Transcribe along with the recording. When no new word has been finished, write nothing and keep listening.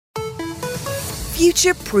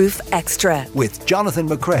Future-Proof Extra. With Jonathan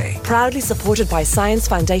McRae. Proudly supported by Science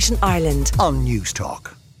Foundation Ireland. On News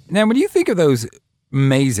Talk. Now, when you think of those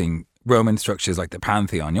amazing Roman structures like the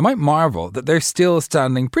Pantheon, you might marvel that they're still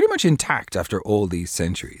standing pretty much intact after all these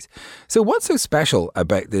centuries. So what's so special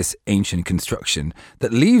about this ancient construction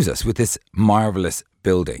that leaves us with this marvellous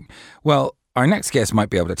building? Well, our next guest might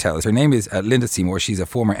be able to tell us. Her name is Linda Seymour. She's a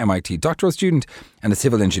former MIT doctoral student and a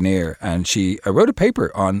civil engineer, and she wrote a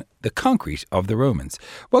paper on the concrete of the Romans.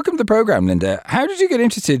 Welcome to the programme, Linda. How did you get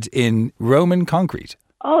interested in Roman concrete?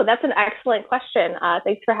 Oh, that's an excellent question.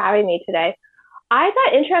 Thanks for having me today. I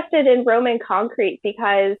got interested in Roman concrete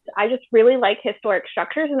because I just really like historic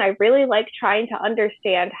structures, and I really like trying to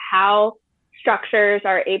understand how structures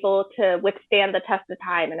are able to withstand the test of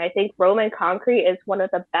time. And I think Roman concrete is one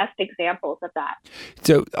of the best examples of that.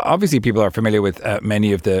 So obviously people are familiar with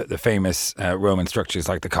many of the famous Roman structures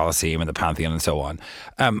like the Colosseum and the Pantheon and so on.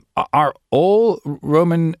 Are all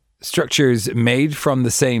Roman structures made from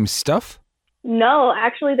the same stuff? No,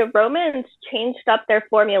 actually the Romans changed up their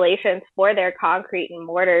formulations for their concrete and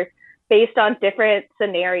mortars based on different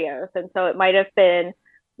scenarios. And so it might have been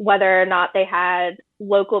whether or not they had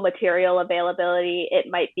local material availability. It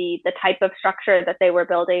might be the type of structure that they were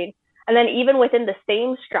building. And then even within the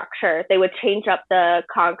same structure, they would change up the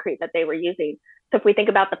concrete that they were using. So if we think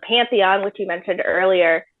about the Pantheon, which you mentioned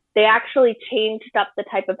earlier, they actually changed up the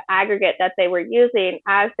type of aggregate that they were using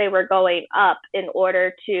as they were going up in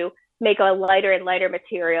order to make a lighter and lighter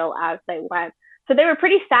material as they went. So they were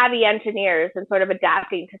pretty savvy engineers and sort of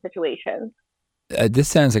adapting to situations. This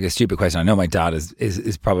sounds like a stupid question. I know my dad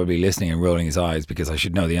is probably listening and rolling his eyes because I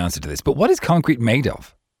should know the answer to this. But what is concrete made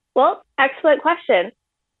of? Well, excellent question.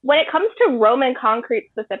 When it comes to Roman concrete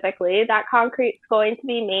specifically, that concrete is going to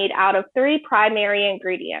be made out of three primary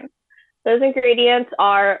ingredients. Those ingredients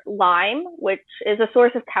are lime, which is a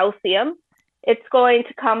source of calcium. It's going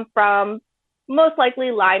to come from most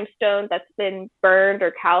likely limestone that's been burned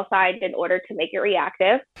or calcined in order to make it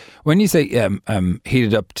reactive. When you say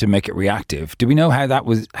heated up to make it reactive, do we know how that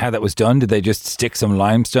was done? Did they just stick some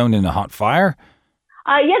limestone in a hot fire?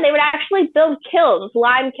 Yeah, they would actually build kilns,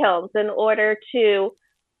 lime kilns, in order to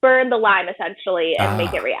burn the lime essentially and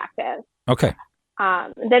make it reactive. Okay.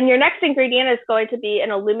 Then your next ingredient is going to be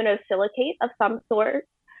an aluminosilicate of some sort.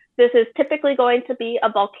 This is typically going to be a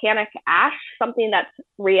volcanic ash, something that's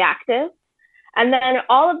reactive. And then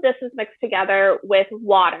all of this is mixed together with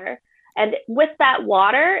water. And with that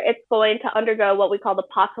water, it's going to undergo what we call the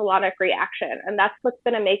pozzolanic reaction. And that's what's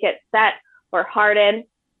going to make it set or harden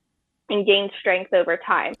and gain strength over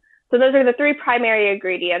time. So those are the three primary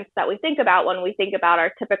ingredients that we think about when we think about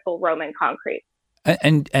our typical Roman concrete.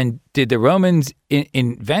 And did the Romans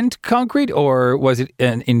invent concrete, or was it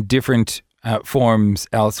in different forms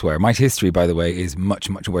elsewhere? My history, by the way, is much,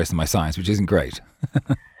 much worse than my science, which isn't great.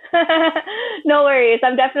 No worries.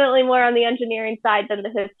 I'm definitely more on the engineering side than the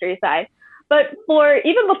history side. But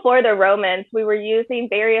even before the Romans, we were using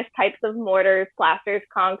various types of mortars, plasters,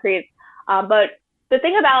 concretes. But the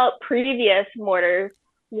thing about previous mortars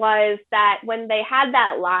was that when they had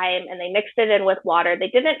that lime and they mixed it in with water, they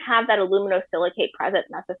didn't have that aluminosilicate present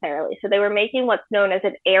necessarily. So they were making what's known as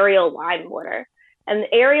an aerial lime mortar. And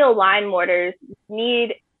the aerial lime mortars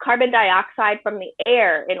need carbon dioxide from the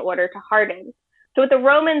air in order to harden. So what the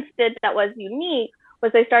Romans did that was unique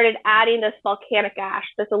was they started adding this volcanic ash,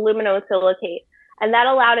 this aluminosilicate, and that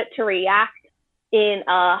allowed it to react in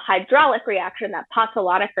a hydraulic reaction, that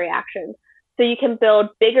pozzolanic reaction. So you can build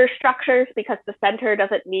bigger structures because the center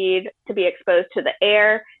doesn't need to be exposed to the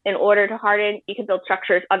air in order to harden. You can build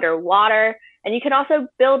structures underwater, and you can also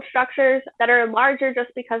build structures that are larger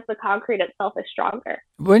just because the concrete itself is stronger.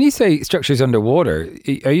 When you say structures underwater,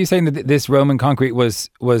 are you saying that this Roman concrete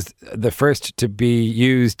was the first to be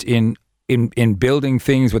used in building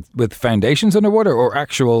things with foundations underwater, or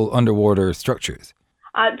actual underwater structures?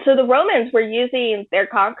 So the Romans were using their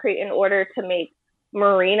concrete in order to make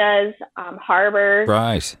marinas, harbors.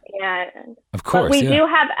 Right. And of course, but we do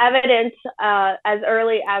have evidence as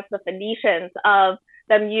early as the Phoenicians of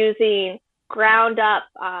them using ground up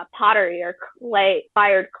pottery or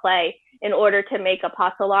fired clay in order to make a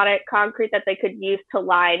pozzolanic concrete that they could use to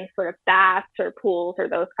line sort of baths or pools or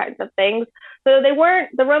those kinds of things. So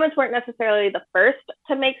the Romans weren't necessarily the first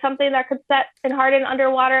to make something that could set and harden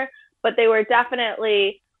underwater, but they were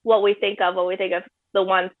definitely what we think of when we think of the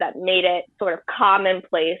ones that made it sort of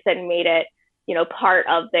commonplace and made it, part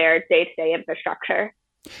of their day-to-day infrastructure.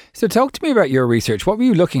 So talk to me about your research. What were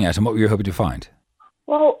you looking at and what were you hoping to find?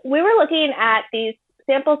 Well, we were looking at these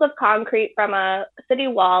samples of concrete from a city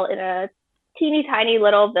wall in a teeny tiny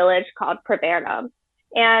little village called Prevernum.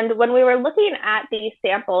 And when we were looking at these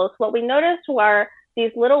samples, what we noticed were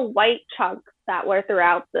these little white chunks that were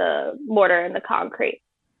throughout the mortar and the concrete.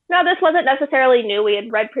 Now, this wasn't necessarily new. We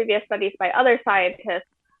had read previous studies by other scientists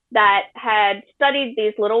that had studied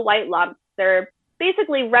these little white lumps. They're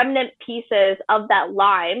basically remnant pieces of that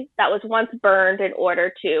lime that was once burned in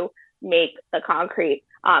order to make the concrete,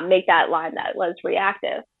 make that lime that was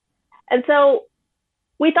reactive. And so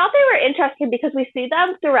we thought they were interesting because we see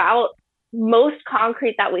them throughout most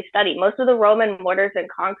concrete that we study, most of the Roman mortars and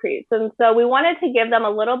concretes. And so we wanted to give them a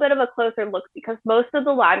little bit of a closer look because most of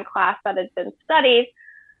the lime class that had been studied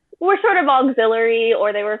were sort of auxiliary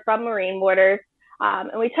or they were from marine mortars.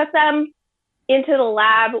 And we took them into the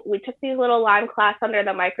lab. We took these little lime clasts under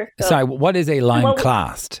the microscope. Sorry, what is a lime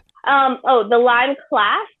clast? The lime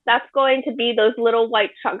clast, that's going to be those little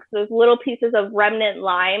white chunks, those little pieces of remnant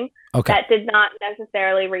lime that did not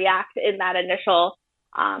necessarily react in that initial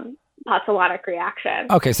pozzolanic reaction.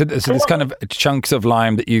 Okay, so this kind of chunks of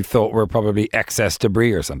lime that you thought were probably excess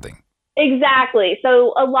debris or something. Exactly.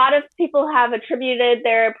 So a lot of people have attributed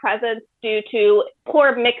their presence due to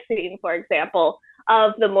poor mixing, for example,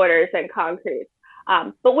 of the mortars and concretes.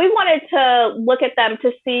 But we wanted to look at them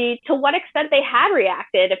to see to what extent they had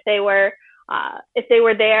reacted, if they were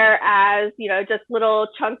there as, just little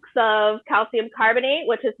chunks of calcium carbonate,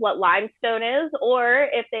 which is what limestone is, or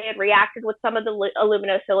if they had reacted with some of the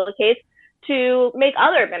aluminosilicates to make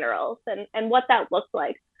other minerals and what that looked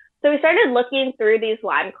like. So we started looking through these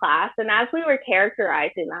lime clasts, and as we were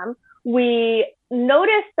characterizing them, we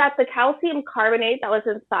noticed that the calcium carbonate that was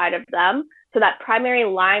inside of them, so that primary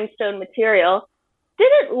limestone material,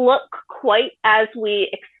 didn't look quite as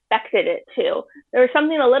we expected it to. There was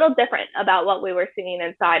something a little different about what we were seeing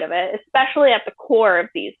inside of it, especially at the core of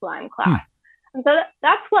these lime clasts. And so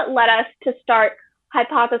that's what led us to start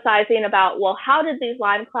hypothesizing about, well, how did these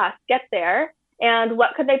lime clasts get there? And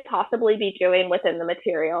what could they possibly be doing within the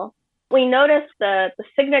material? We noticed the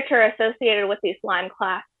signature associated with these lime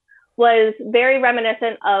clasts was very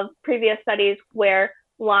reminiscent of previous studies where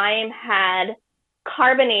lime had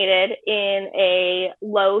carbonated in a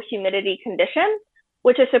low humidity condition,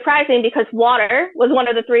 which is surprising because water was one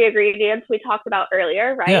of the three ingredients we talked about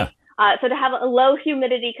earlier, right? Yeah. So to have a low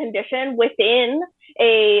humidity condition within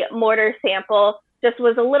a mortar sample just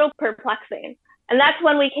was a little perplexing. And that's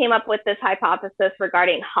when we came up with this hypothesis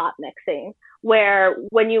regarding hot mixing, where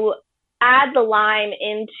when you add the lime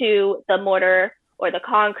into the mortar or the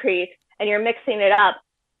concrete and you're mixing it up,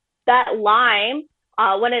 that lime,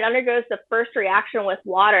 when it undergoes the first reaction with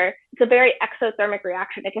water, it's a very exothermic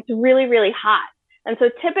reaction. It gets really, really hot. And so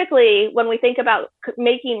typically when we think about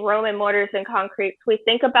making Roman mortars and concretes, we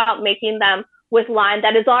think about making them with lime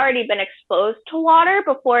that has already been exposed to water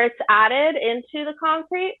before it's added into the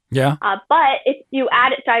concrete. Yeah. But if you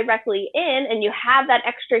add it directly in and you have that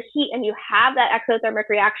extra heat and you have that exothermic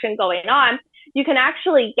reaction going on, you can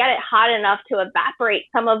actually get it hot enough to evaporate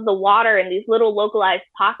some of the water in these little localized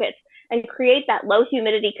pockets and create that low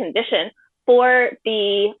humidity condition for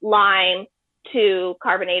the lime to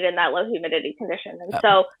carbonate in that low humidity condition. And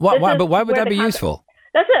so why would that be useful?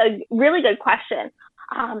 That's a really good question.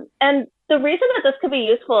 And the reason that this could be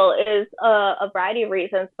useful is a variety of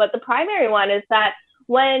reasons, but the primary one is that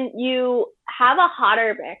when you have a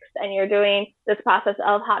hotter mix and you're doing this process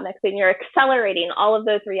of hot mixing, you're accelerating all of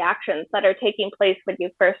those reactions that are taking place when you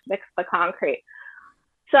first mix the concrete.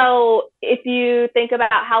 So if you think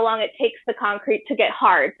about how long it takes the concrete to get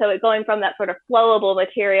hard, so it going from that sort of flowable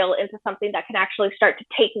material into something that can actually start to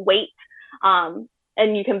take weight, and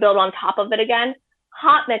you can build on top of it again,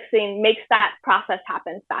 hot mixing makes that process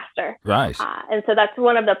happen faster. Right. And so that's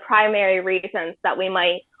one of the primary reasons that we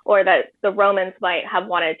might, or that the Romans might have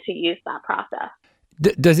wanted to use that process.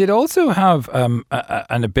 Does it also have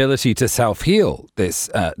an ability to self-heal, this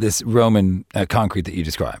Roman concrete that you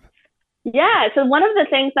describe? Yeah. So one of the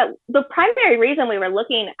things that the primary reason we were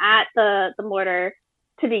looking at the mortar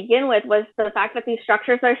to begin with was the fact that these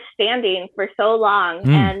structures are standing for so long,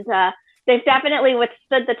 and they've definitely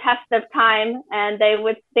withstood the test of time, and they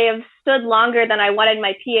have stood longer than I wanted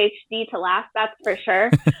my PhD to last. That's for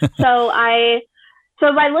sure. So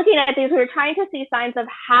by looking at these, we were trying to see signs of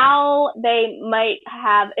how they might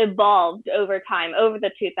have evolved over time, over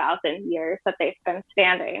the 2,000 years that they've been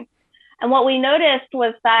standing. And what we noticed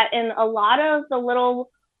was that in a lot of the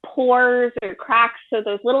little pores or cracks, so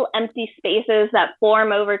those little empty spaces that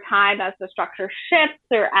form over time as the structure shifts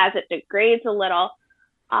or as it degrades a little,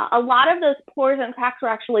 a lot of those pores and cracks were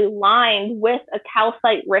actually lined with a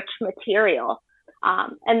calcite-rich material.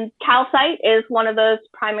 And calcite is one of those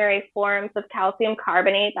primary forms of calcium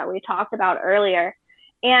carbonate that we talked about earlier.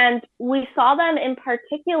 And we saw them in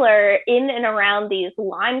particular in and around these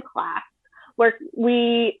lime clasts, where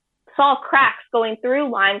we saw cracks going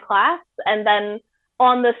through lime clasts, and then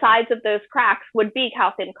on the sides of those cracks would be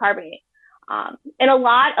calcium carbonate. In a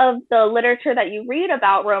lot of the literature that you read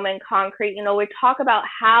about Roman concrete, we talk about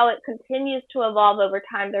how it continues to evolve over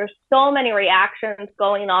time. There's so many reactions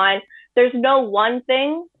going on. There's no one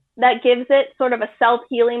thing that gives it sort of a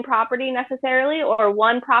self-healing property necessarily, or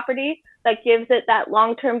one property that gives it that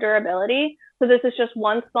long-term durability. So this is just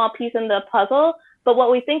one small piece in the puzzle. But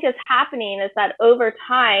what we think is happening is that over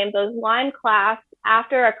time, those lime clasts,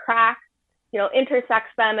 after a crack,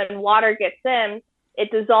 intersects them and water gets in, it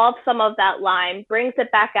dissolves some of that lime, brings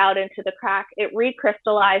it back out into the crack, it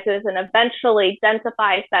recrystallizes and eventually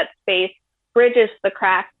densifies that space, bridges the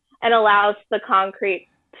crack, and allows the concrete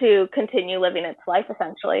to continue living its life,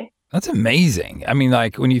 essentially. That's amazing. I mean,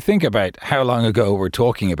 like, when you think about how long ago we're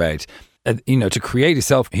talking about, to create a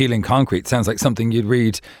self-healing concrete sounds like something you'd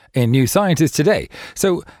read in New Scientist today.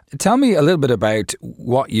 So tell me a little bit about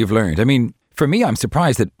what you've learned. I mean, for me, I'm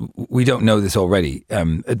surprised that we don't know this already,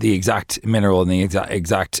 the exact mineral and the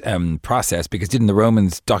exact process, because didn't the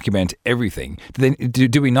Romans document everything?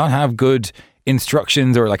 Do we not have good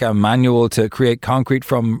instructions or like a manual to create concrete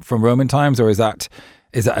from Roman times, or is that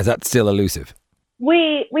still elusive?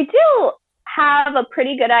 We do have a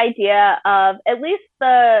pretty good idea of at least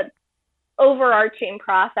the overarching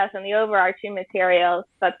process and the overarching materials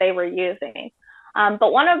that they were using.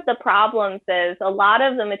 But one of the problems is a lot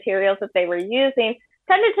of the materials that they were using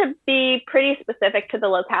tended to be pretty specific to the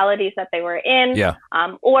localities that they were in. Yeah.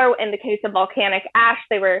 Or in the case of volcanic ash,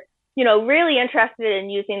 they were, really interested in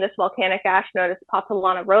using this volcanic ash known as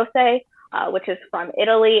Pozzolana Rosse, which is from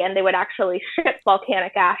Italy. And they would actually ship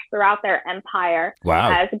volcanic ash throughout their empire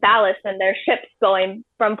as ballast in their ships going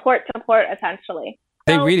from port to port, essentially.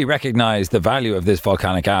 They really recognized the value of this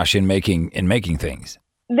volcanic ash in making things.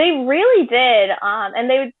 They really did. And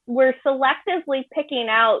they were selectively picking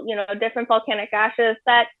out, different volcanic ashes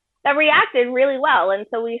that reacted really well. And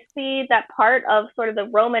so we see that part of sort of the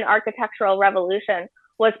Roman architectural revolution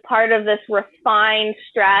was part of this refined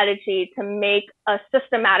strategy to make a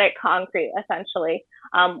systematic concrete, essentially,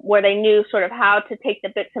 where they knew sort of how to take the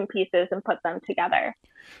bits and pieces and put them together.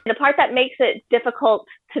 The part that makes it difficult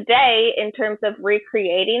today in terms of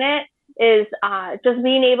recreating it is just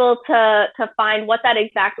being able to find what that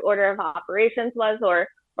exact order of operations was, or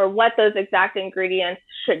what those exact ingredients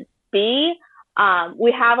should be.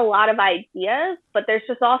 We have a lot of ideas, but there's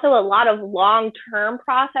just also a lot of long-term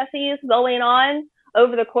processes going on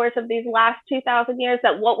over the course of these last 2,000 years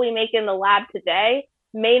that what we make in the lab today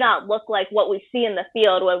may not look like what we see in the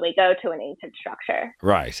field when we go to an ancient structure.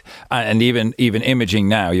 Right. And even imaging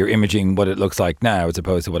now, you're imaging what it looks like now as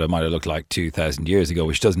opposed to what it might have looked like 2,000 years ago,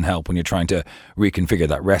 which doesn't help when you're trying to reconfigure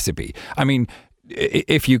that recipe. I mean,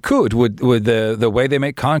 if you could, would the way they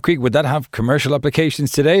make concrete, would that have commercial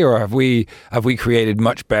applications today, or have we created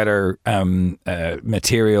much better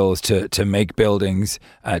materials to make buildings,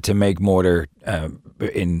 to make mortar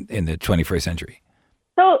in the 21st century?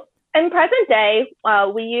 So in present day,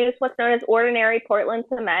 we use what's known as ordinary Portland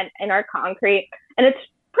cement in our concrete, and it's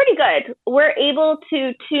pretty good. We're able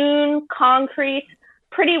to tune concrete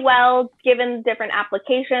pretty well given different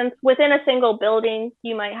applications. Within a single building,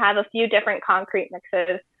 you might have a few different concrete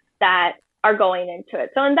mixes that are going into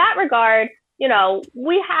it. So in that regard,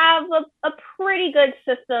 we have a pretty good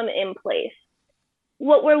system in place.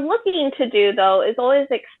 What we're looking to do, though, is always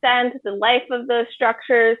extend the life of those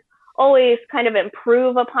structures, always kind of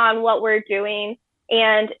improve upon what we're doing.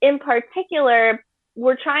 And in particular,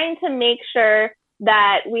 we're trying to make sure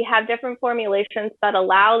that we have different formulations that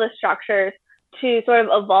allow the structures to sort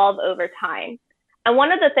of evolve over time. And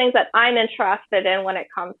one of the things that I'm interested in when it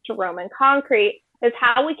comes to Roman concrete is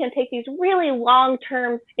how we can take these really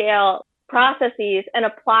long-term scale processes and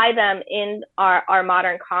apply them in our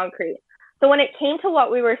modern concrete. So when it came to what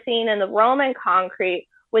we were seeing in the Roman concrete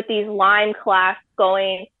with these lime clasts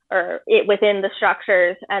going within the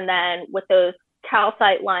structures, and then with those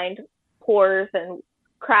calcite-lined pores and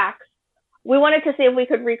cracks, we wanted to see if we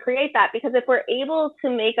could recreate that, because if we're able to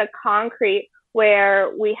make a concrete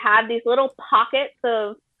where we have these little pockets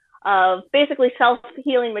of basically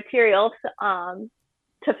self-healing materials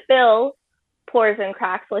to fill pores and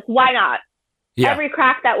cracks, like, why not? Yeah. Every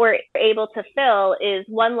crack that we're able to fill is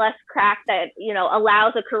one less crack that,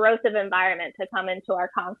 allows a corrosive environment to come into our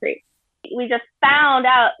concrete. We found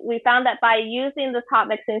that by using this hot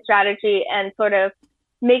mixing strategy and sort of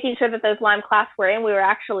making sure that those lime clasts were in, we were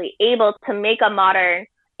actually able to make a modern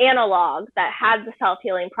analog that had the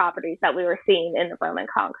self-healing properties that we were seeing in the Roman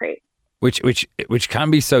concrete. which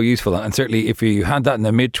can be so useful. And certainly if you had that in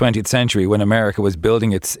the mid-20th century when America was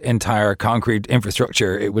building its entire concrete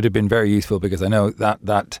infrastructure, it would have been very useful, because I know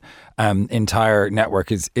that entire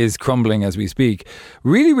network is crumbling as we speak.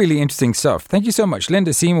 Really, really interesting stuff. Thank you so much.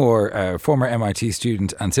 Linda Seymour, former MIT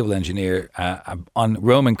student and civil engineer on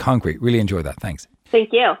Roman concrete. Really enjoyed that. Thanks.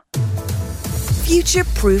 Thank you. Future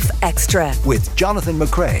Proof Extra. With Jonathan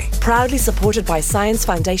McRae Proudly supported by Science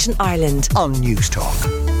Foundation Ireland. on News Talk.